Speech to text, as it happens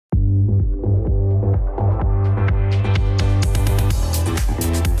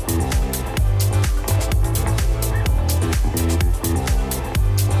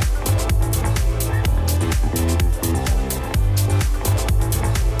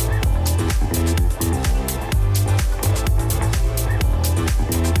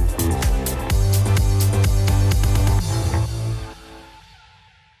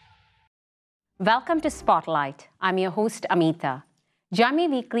Welcome to Spotlight. I'm your host, Amitha. Join me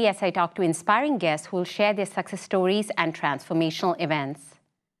weekly as I talk to inspiring guests who will share their success stories and transformational events.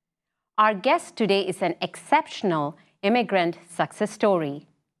 Our guest today is an exceptional immigrant success story.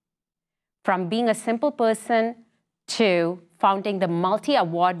 From being a simple person to founding the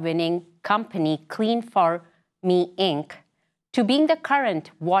multi-award-winning company Clean For Me, Inc., to being the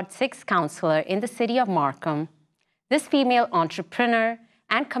current Ward 6 councillor in the city of Markham, this female entrepreneur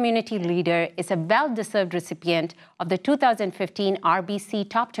and community leader is a well-deserved recipient of the 2015 RBC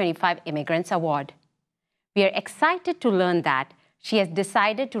Top 25 Immigrants Award. We are excited to learn that she has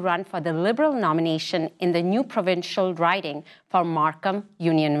decided to run for the Liberal nomination in the new provincial riding for Markham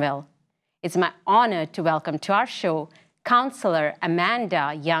Unionville. It's my honor to welcome to our show Councillor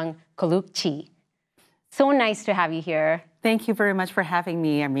Amanda Yeung Collucci. So nice to have you here. Thank you very much for having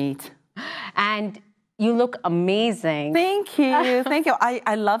me, Amit. And you look amazing. Thank you. Thank you.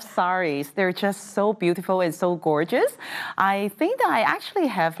 I love saris. They're just so beautiful and so gorgeous. I think that I actually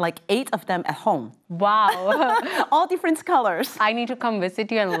have like 8 of them at home. Wow. All different colors. I need to come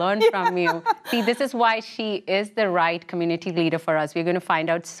visit you and learn from you. See, this is why she is the right community leader for us. We're going to find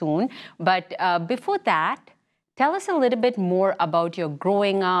out soon. But before that, tell us a little bit more about your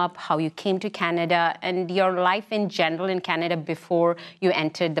growing up, how you came to Canada, and your life in general in Canada before you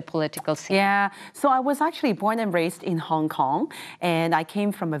entered the political scene. Yeah, so I was actually born and raised in Hong Kong, and I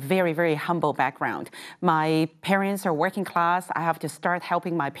came from a very, very humble background. My parents are working class. I have to start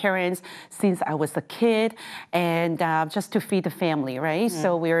helping my parents since I was a kid, and just to feed the family, right?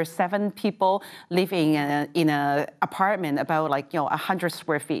 So we're 7 people living in an apartment about 100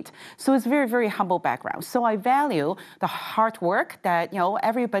 square feet. So it's very, very humble background. So I value the hard work that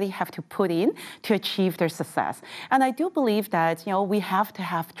everybody have to put in to achieve their success. And I do believe that we have to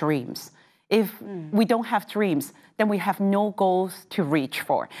have dreams. If we don't have dreams, then we have no goals to reach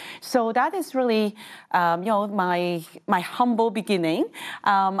for. So that is really, my humble beginning.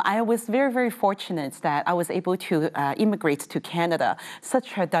 I was very, very fortunate that I was able to immigrate to Canada,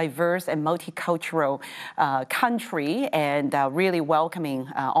 such a diverse and multicultural country, and really welcoming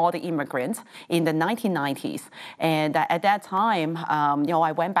all the immigrants in the 1990s. And at that time,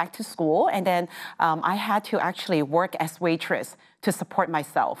 I went back to school, and then I had to actually work as waitress to support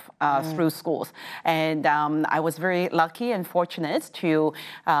myself through schools. And I was very lucky and fortunate to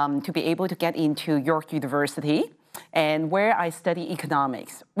be able to get into York University, and where I study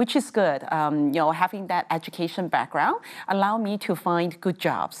economics, which is good. Having that education background allowed me to find good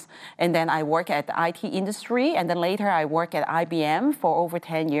jobs. And then I work at the IT industry, and then later I work at IBM for over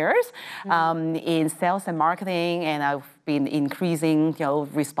 10 years in sales and marketing, and I've been increasing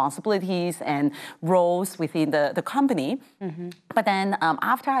responsibilities and roles within the company. But then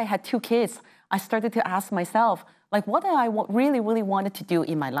after I had 2 kids, I started to ask myself, what do I really, really wanted to do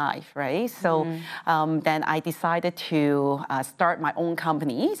in my life, right? So then I decided to start my own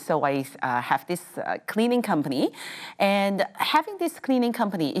company. So I have this cleaning company. And having this cleaning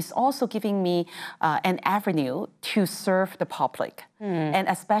company is also giving me an avenue to serve the public. And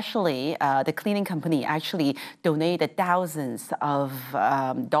especially the cleaning company actually donated thousands of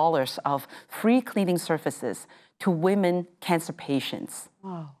dollars of free cleaning services to women cancer patients.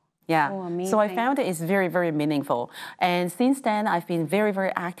 Wow. Yeah, so I found it is very, very meaningful. And since then, I've been very,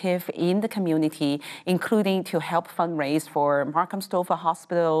 very active in the community, including to help fundraise for Markham Stover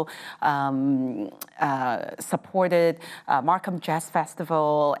Hospital, supported Markham Jazz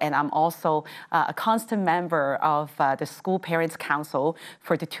Festival, and I'm also a constant member of the School Parents Council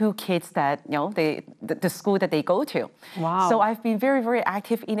for the 2 kids that, the school that they go to. Wow. So I've been very, very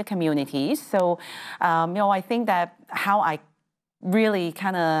active in the community. So, I think that how I really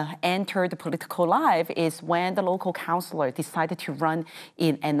kind of entered the political life is when the local councillor decided to run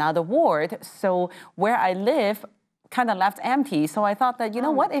in another ward. So where I live kind of left empty. So I thought that,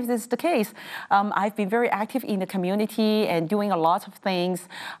 what, if this is the case? I've been very active in the community and doing a lot of things.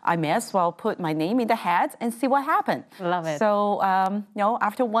 I may as well put my name in the hat and see what happens. Love it. So,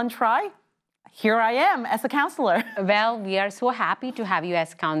 after 1 try, here I am as a councillor. Well, we are so happy to have you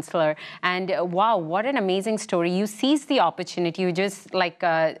as councillor. And wow, what an amazing story. You seized the opportunity. You just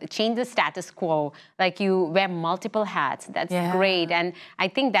change the status quo. You wear multiple hats. That's great. And I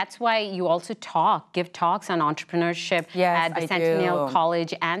think that's why you also give talks on entrepreneurship at the Centennial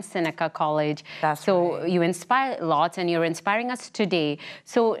College and Seneca College. That's so right. You inspire lots, and you're inspiring us today.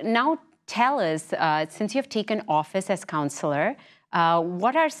 So now tell us, since you've taken office as councillor,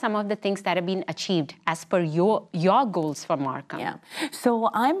 What are some of the things that have been achieved as per your goals for Markham? Yeah. So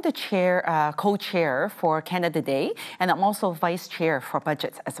I'm the co-chair for Canada Day, and I'm also vice chair for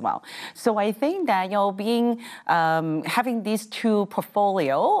budgets as well. So I think that having these two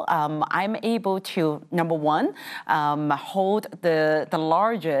portfolio, I'm able to, number one, hold the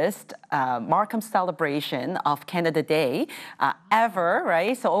largest Markham celebration of Canada Day ever,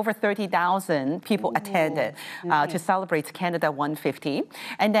 right? So over 30,000 people attended to celebrate Canada 150.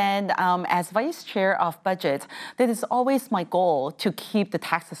 And then as vice chair of budget, that is always my goal to keep the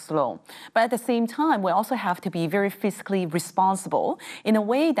taxes low. But at the same time, we also have to be very fiscally responsible in a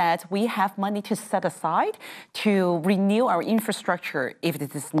way that we have money to set aside to renew our infrastructure if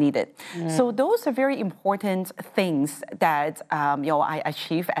it is needed. So those are very important things that I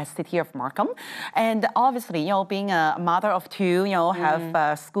achieve as City of Markham. And obviously, being a mother of two,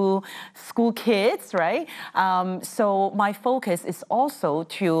 have school kids, right? So my focus is also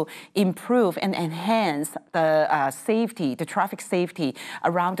to improve and enhance the safety, the traffic safety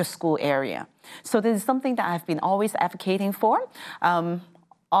around the school area. So this is something that I've been always advocating for.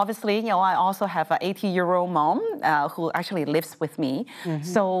 Obviously, I also have an 80-year-old mom who actually lives with me.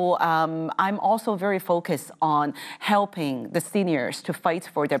 So I'm also very focused on helping the seniors to fight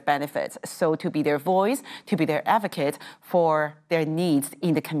for their benefits. So to be their voice, to be their advocate for their needs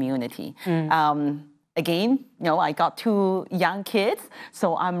in the community. Again, I got two young kids,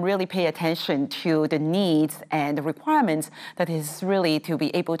 so I'm really paying attention to the needs and the requirements that is really to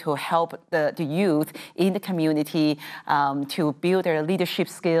be able to help the youth in the community to build their leadership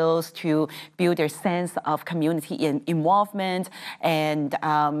skills, to build their sense of community involvement. And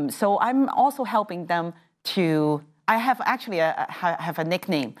so I'm also helping them to I have actually have a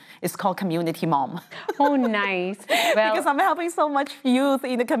nickname. It's called Community Mom. Oh, nice. Well, because I'm helping so much youth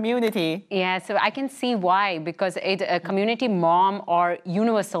in the community. Yeah, so I can see why, because it's a community mom or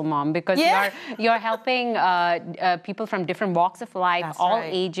universal mom, because you're helping people from different walks of life, That's all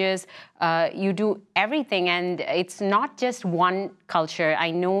right. ages. You do everything, and it's not just one culture.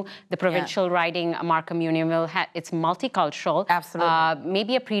 I know the provincial riding Markham Unionville, it's multicultural. Absolutely.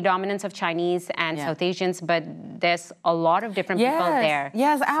 Maybe a predominance of Chinese and South Asians, but there's a lot of different people there.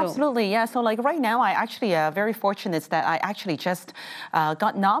 Yes, absolutely. So like right now, I actually very fortunate that I actually just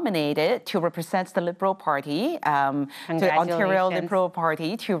got nominated to represent the Liberal Party, the Ontario Liberal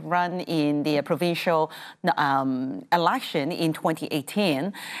Party, to run in the provincial election in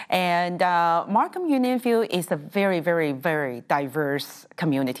 2018. And Markham Unionville is a very, very, very diverse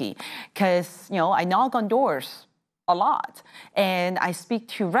community because, I knock on doors a lot, and I speak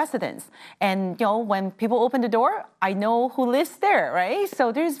to residents. And when people open the door, I know who lives there, right?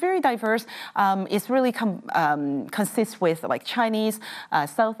 So there's very diverse. It's really consists with like Chinese,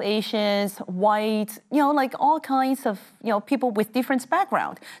 South Asians, white, like all kinds of people with different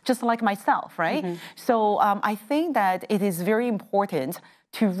background, just like myself, right? So I think that it is very important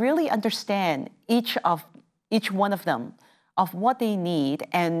to really understand each one of them, of what they need,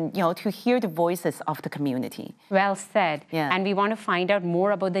 and to hear the voices of the community. Well said. Yeah. And we want to find out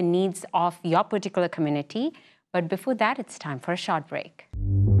more about the needs of your particular community. But before that, it's time for a short break.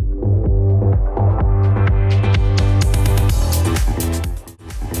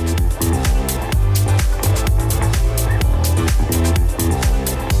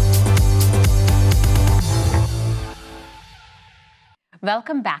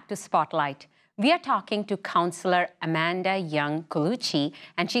 Welcome back to Spotlight. We are talking to Councillor Yeung Collucci,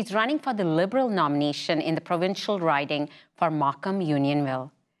 and she's running for the Liberal nomination in the provincial riding for Markham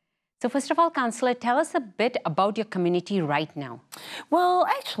Unionville. So first of all, Councillor, tell us a bit about your community right now. Well,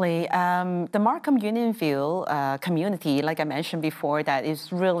 actually, the Markham Unionville community, like I mentioned before, that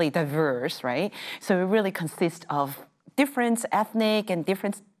is really diverse, right? So it really consists of different ethnic and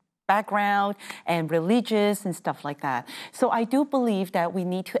different background and religious and stuff like that. So I do believe that we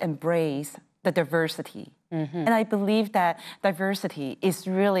need to embrace the diversity. And I believe that diversity is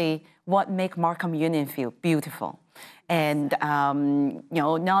really what makes Markham Unionville beautiful. And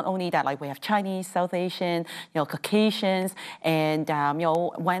not only that, like we have Chinese, South Asian, Caucasians, and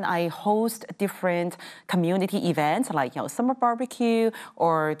when I host different community events like summer barbecue,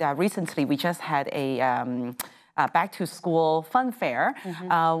 or recently we just had a back to school fun fair.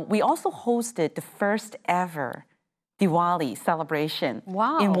 We also hosted the first ever Diwali celebration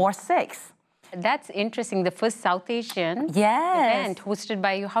in Ward 6. That's interesting. The first South Asian event hosted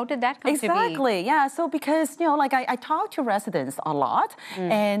by you. How did that come to be? Exactly. Yeah. So because like I talk to residents a lot,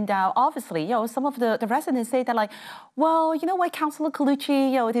 and obviously some of the residents say that like, well, you know what, Councillor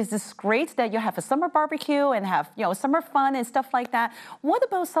Collucci, it is just great that you have a summer barbecue and have summer fun and stuff like that. What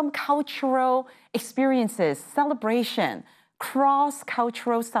about some cultural experiences, celebration?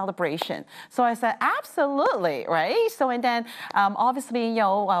 cross-cultural celebration. So I said, absolutely, right? So and then obviously,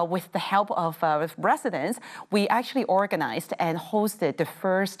 with the help of residents, we actually organized and hosted the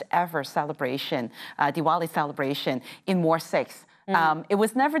first ever celebration, Diwali celebration in Ward 6. It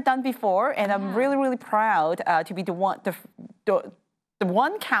was never done before, and I'm really, really proud to be the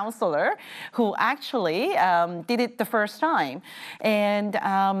one councillor who actually did it the first time. And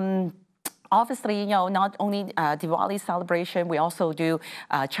obviously, not only Diwali celebration, we also do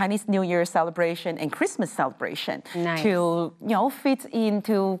Chinese New Year celebration and Christmas celebration to, fit in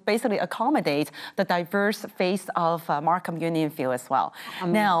to basically accommodate the diverse face of Markham Union Field as well.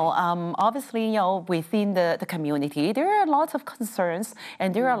 Now, obviously, within the community, there are lots of concerns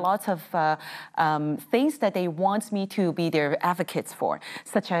and there are lots of things that they want me to be their advocates for,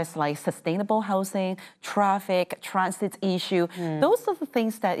 such as like sustainable housing, traffic, transit issue. Those are the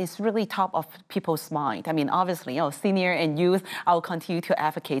things that is really top of people's mind. I mean, obviously, senior and youth, I'll continue to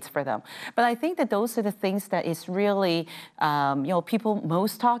advocate for them. But I think that those are the things that is really, people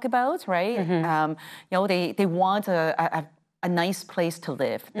most talk about, right? They want a nice place to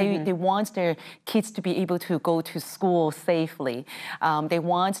live. They want their kids to be able to go to school safely. They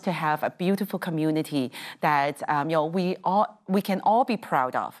want to have a beautiful community that we can all be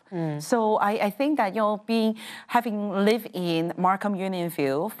proud of. So I think that having lived in Markham Union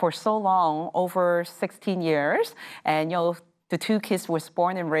Field for so long, over 16 years, and the two kids was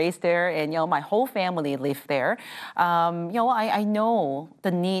born and raised there, and my whole family lived there. I know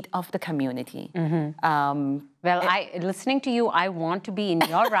the need of the community. Well, listening to you, I want to be in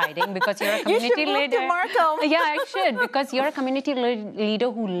your riding because you're a community leader. You should move to Markham. Yeah, I should, because you're a community leader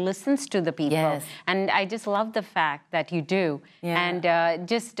who listens to the people. Yes. And I just love the fact that you do. And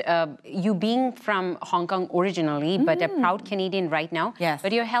you being from Hong Kong originally, but a proud Canadian right now. Yes.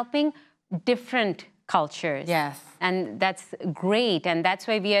 But you're helping different cultures. Yes. And that's great. And that's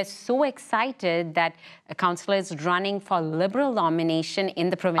why we are so excited that a councillor is running for Liberal nomination in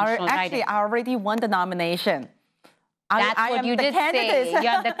the provincial riding. Actually, I already won the nomination. That's what you did say.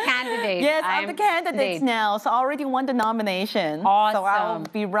 You're the candidate. Yes, I'm the candidate now. So I already won the nomination. Awesome. So I'll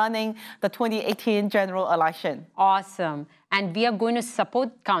be running the 2018 general election. Awesome. And we are going to support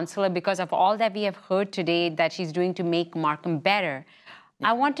Councillor because of all that we have heard today that she's doing to make Markham better.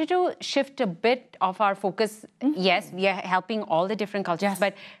 I wanted to shift a bit of our focus. Yes, we are helping all the different cultures,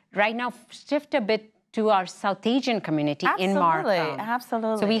 but right now shift a bit to our South Asian community in Markham.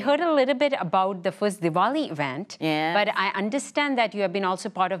 Absolutely. So we heard a little bit about the first Diwali event, but I understand that you have been also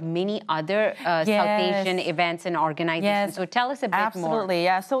part of many other South Asian events and organizations. So tell us a bit more. Absolutely,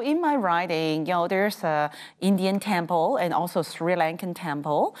 yeah. So in my riding, there's a Indian temple and also Sri Lankan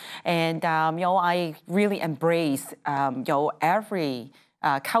temple, and I really embrace every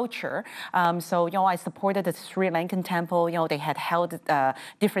culture. So, I supported the Sri Lankan temple. They had held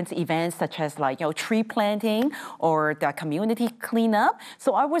different events such as like, tree planting or the community cleanup.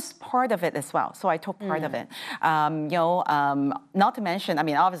 So I was part of it as well. So I took part of it. Not to mention, I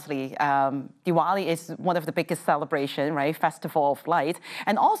mean, obviously, Diwali is one of the biggest celebration, right? Festival of Light.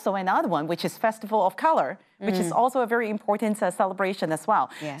 And also another one, which is Festival of Color, which is also a very important celebration as well.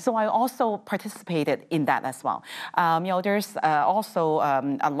 So I also participated in that as well. There's also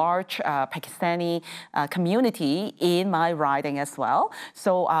a large Pakistani community in my riding as well.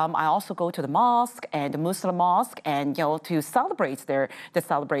 So I also go to the mosque and the Muslim mosque and to celebrate the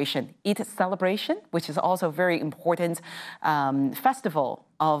celebration, Eid celebration, which is also a very important festival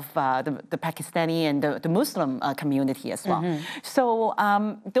of the Pakistani and the Muslim community as well. So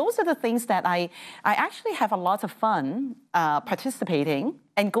those are the things that I actually have a lot of fun participating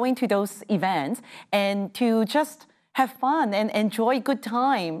and going to those events and to just have fun and enjoy good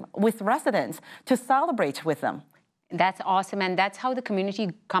time with residents to celebrate with them. That's awesome. And that's how the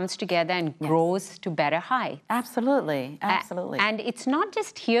community comes together and grows to better heights. Absolutely. Absolutely. And it's not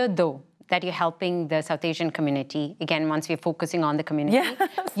just here, though, that you're helping the South Asian community. Again, once we're focusing on the community,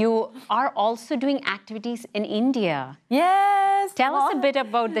 you are also doing activities in India. Yes. Tell us a bit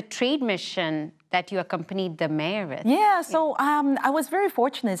about the trade mission that you accompanied the mayor with. Yeah, so I was very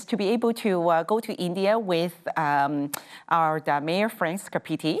fortunate to be able to go to India with the Mayor Frank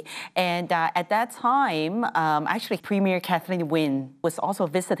Scarpitti. And at that time, actually Premier Kathleen Wynne was also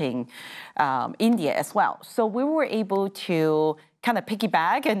visiting India as well. So we were able to kind of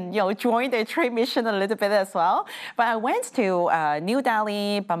piggyback and join the trade mission a little bit as well. But I went to New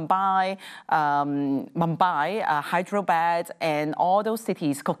Delhi, Mumbai, Hyderabad, and all those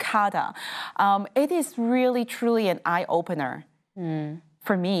cities, Kolkata. It is really, truly an eye-opener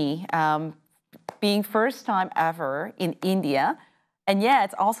for me, being first time ever in India and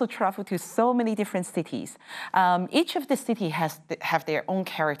yet also travel to so many different cities. Each of the cities have their own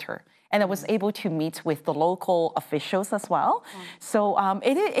character. And I was able to meet with the local officials as well. So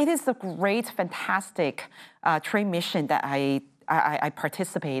it is a great, fantastic trade mission that I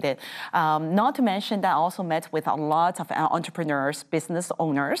participated. Not to mention that I also met with a lot of entrepreneurs, business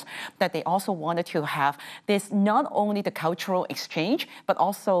owners, that they also wanted to have this, not only the cultural exchange, but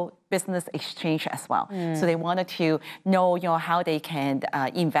also business exchange as well. So they wanted to know, how they can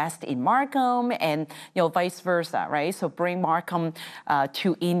invest in Markham and, vice versa, right? So bring Markham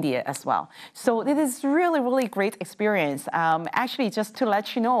to India as well. So it is really, really great experience. Actually, just to let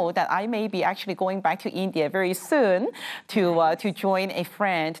you know that I may be actually going back to India very soon to join a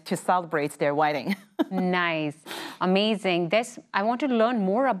friend to celebrate their wedding. Nice. Amazing. I want to learn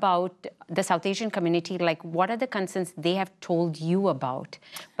more about the South Asian community, like what are the concerns they have told you about.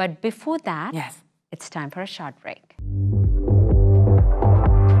 But before that, yes, it's time for a short break.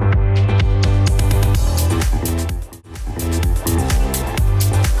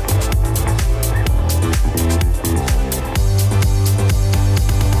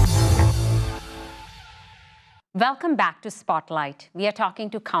 Welcome back to Spotlight. We are talking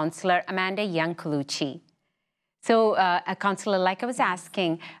to Councillor Amanda Yeung Collucci. So, Councillor, like I was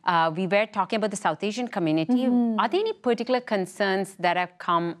asking, we were talking about the South Asian community. Are there any particular concerns that have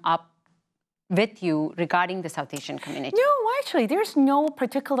come up with you regarding the South Asian community? No, actually, there's no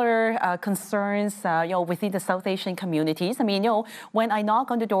particular concerns, within the South Asian communities. I mean, when I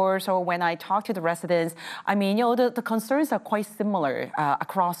knock on the doors or when I talk to the residents, I mean, the concerns are quite similar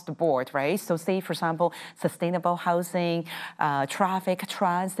across the board, right? So say, for example, sustainable housing, traffic,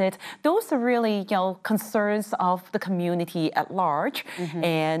 transit, those are really, concerns of the community at large.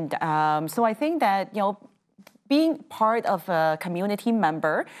 And so I think that, being part of a community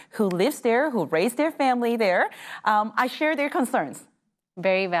member who lives there, who raised their family there, I share their concerns.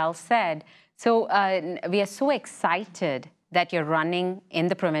 Very well said. So we are so excited that you're running in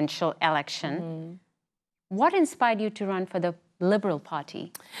the provincial election. What inspired you to run for the Liberal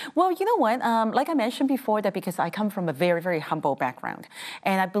Party? Well, you know what? Like I mentioned before, that because I come from a very, very humble background,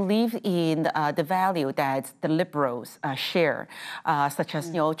 and I believe in the value that the Liberals share, such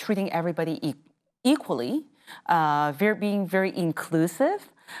as treating everybody equally. Being very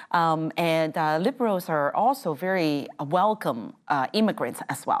inclusive, and Liberals are also very welcome immigrants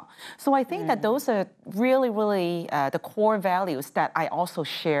as well. So I think that those are really, really the core values that I also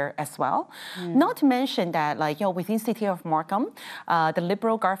share as well. Not to mention that, within City of Markham, the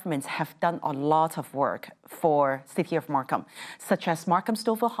Liberal governments have done a lot of work for City of Markham, such as Markham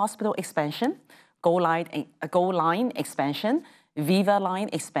Stouffville Hospital expansion, Go Line expansion, Viva Line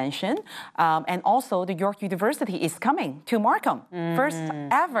expansion, and also the York University is coming to Markham, first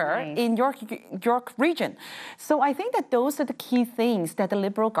ever in York region. So I think that those are the key things that the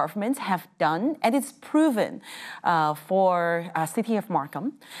Liberal governments have done, and it's proven for City of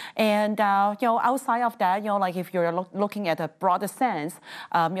Markham. And outside of that, if you're looking at a broader sense,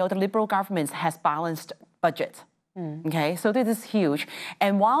 the Liberal governments has balanced budget. Okay, so this is huge.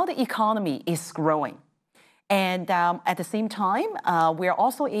 And while the economy is growing, and at the same time, we are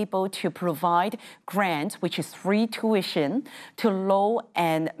also able to provide grants, which is free tuition, to low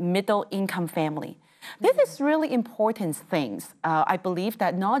and middle income family. This is really important things. I believe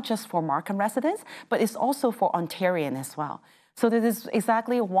that not just for Markham residents, but it's also for Ontarian as well. So this is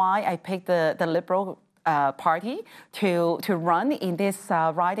exactly why I picked the Liberal Party to run in this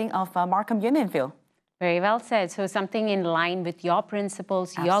riding of Markham Unionville. Very well said. So something in line with your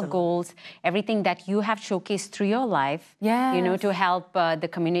principles, your goals, everything that you have showcased through your life, to help the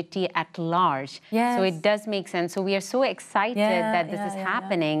community at large. So it does make sense. So we are so excited that this is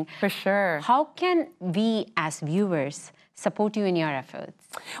happening. For sure. How can we as viewers support you in your efforts?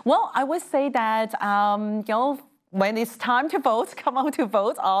 Well, I would say that, when it's time to vote, come out to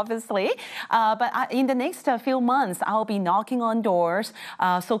vote, obviously. But in the next few months, I'll be knocking on doors.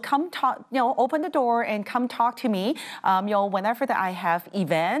 So come talk, open the door and come talk to me. Whenever that I have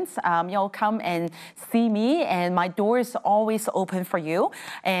events, come and see me, and my door is always open for you.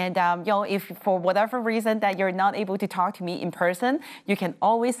 And if for whatever reason that you're not able to talk to me in person, you can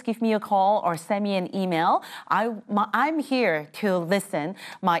always give me a call or send me an email. I'm here to listen.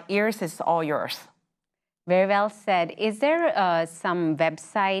 My ears is all yours. Very well said. Is there some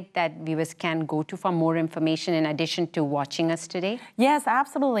website that viewers can go to for more information in addition to watching us today? Yes,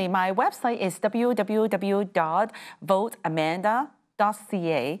 absolutely. My website is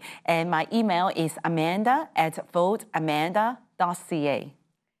www.voteamanda.ca, and my email is amanda@voteamanda.ca.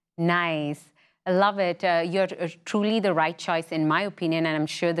 Nice. I love it. You're truly the right choice, in my opinion, and I'm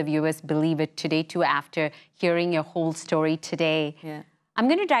sure the viewers believe it today, too, after hearing your whole story today. Yeah. I'm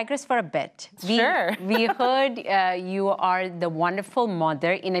going to digress for a bit. Sure. We heard you are the wonderful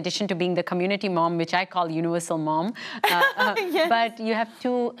mother, in addition to being the community mom, which I call universal mom. Yes. But you have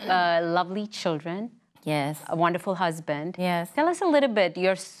two lovely children. Yes. A wonderful husband. Yes. Tell us a little bit.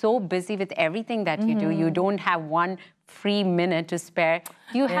 You're so busy with everything that you do. You don't have one free minute to spare.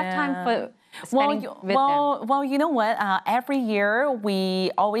 Do you have time for spending with them? Well, you know what? Every year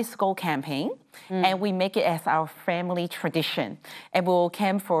we always go camping, and we make it as our family tradition. And we'll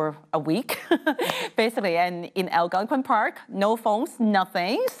camp for a week, basically. And in Algonquin Park, no phones,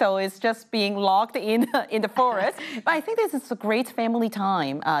 nothing. So it's just being locked in the forest. But I think this is a great family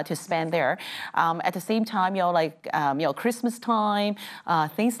time to spend there. At the same time, Christmas time,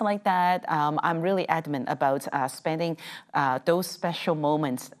 things like that. I'm really adamant about spending those special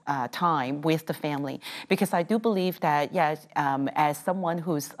moments time with the family, because I do believe that, yes, as someone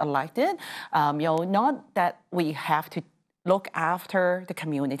who's elected, not that we have to look after the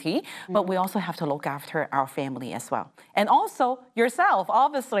community, but we also have to look after our family as well. And also yourself,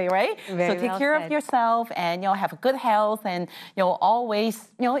 obviously, right? Very so take well care said. of yourself and have a good health, and always,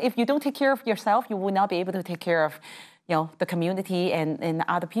 if you don't take care of yourself, you will not be able to take care of the community and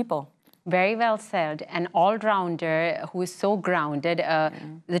other people. Very well said. An all-rounder who is so grounded,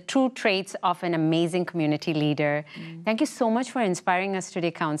 the true traits of an amazing community leader. Thank you so much for inspiring us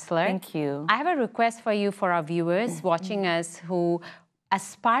today, Councillor. Thank you. I have a request for you, for our viewers watching us who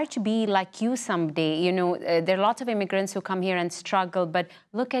aspire to be like you someday. There are lots of immigrants who come here and struggle, but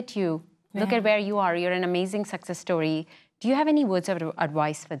look at you. Look at where you are. You're an amazing success story. Do you have any words of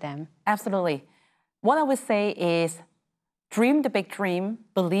advice for them? Absolutely. What I would say is, dream the big dream,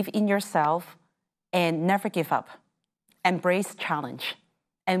 believe in yourself, and never give up. Embrace challenge,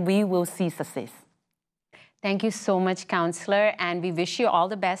 and we will see success. Thank you so much, Councillor, and we wish you all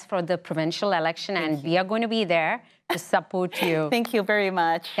the best for the provincial election, and we are going to be there to support you. Thank you very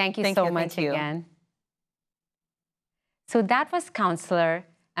much. Thank you so much again. So that was Councillor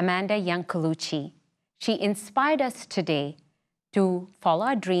Amanda Yeung Collucci. She inspired us today to follow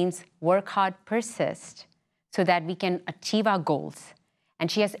our dreams, work hard, persist, so that we can achieve our goals.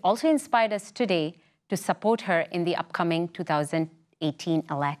 And she has also inspired us today to support her in the upcoming 2018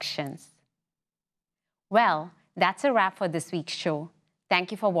 elections. Well, that's a wrap for this week's show.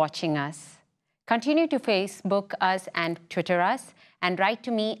 Thank you for watching us. Continue to Facebook us and Twitter us, and write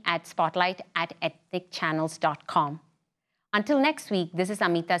to me at spotlight@ethnicchannels.com. Until next week, this is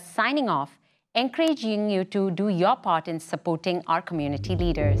Amitha signing off, encouraging you to do your part in supporting our community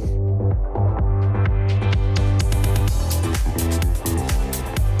leaders.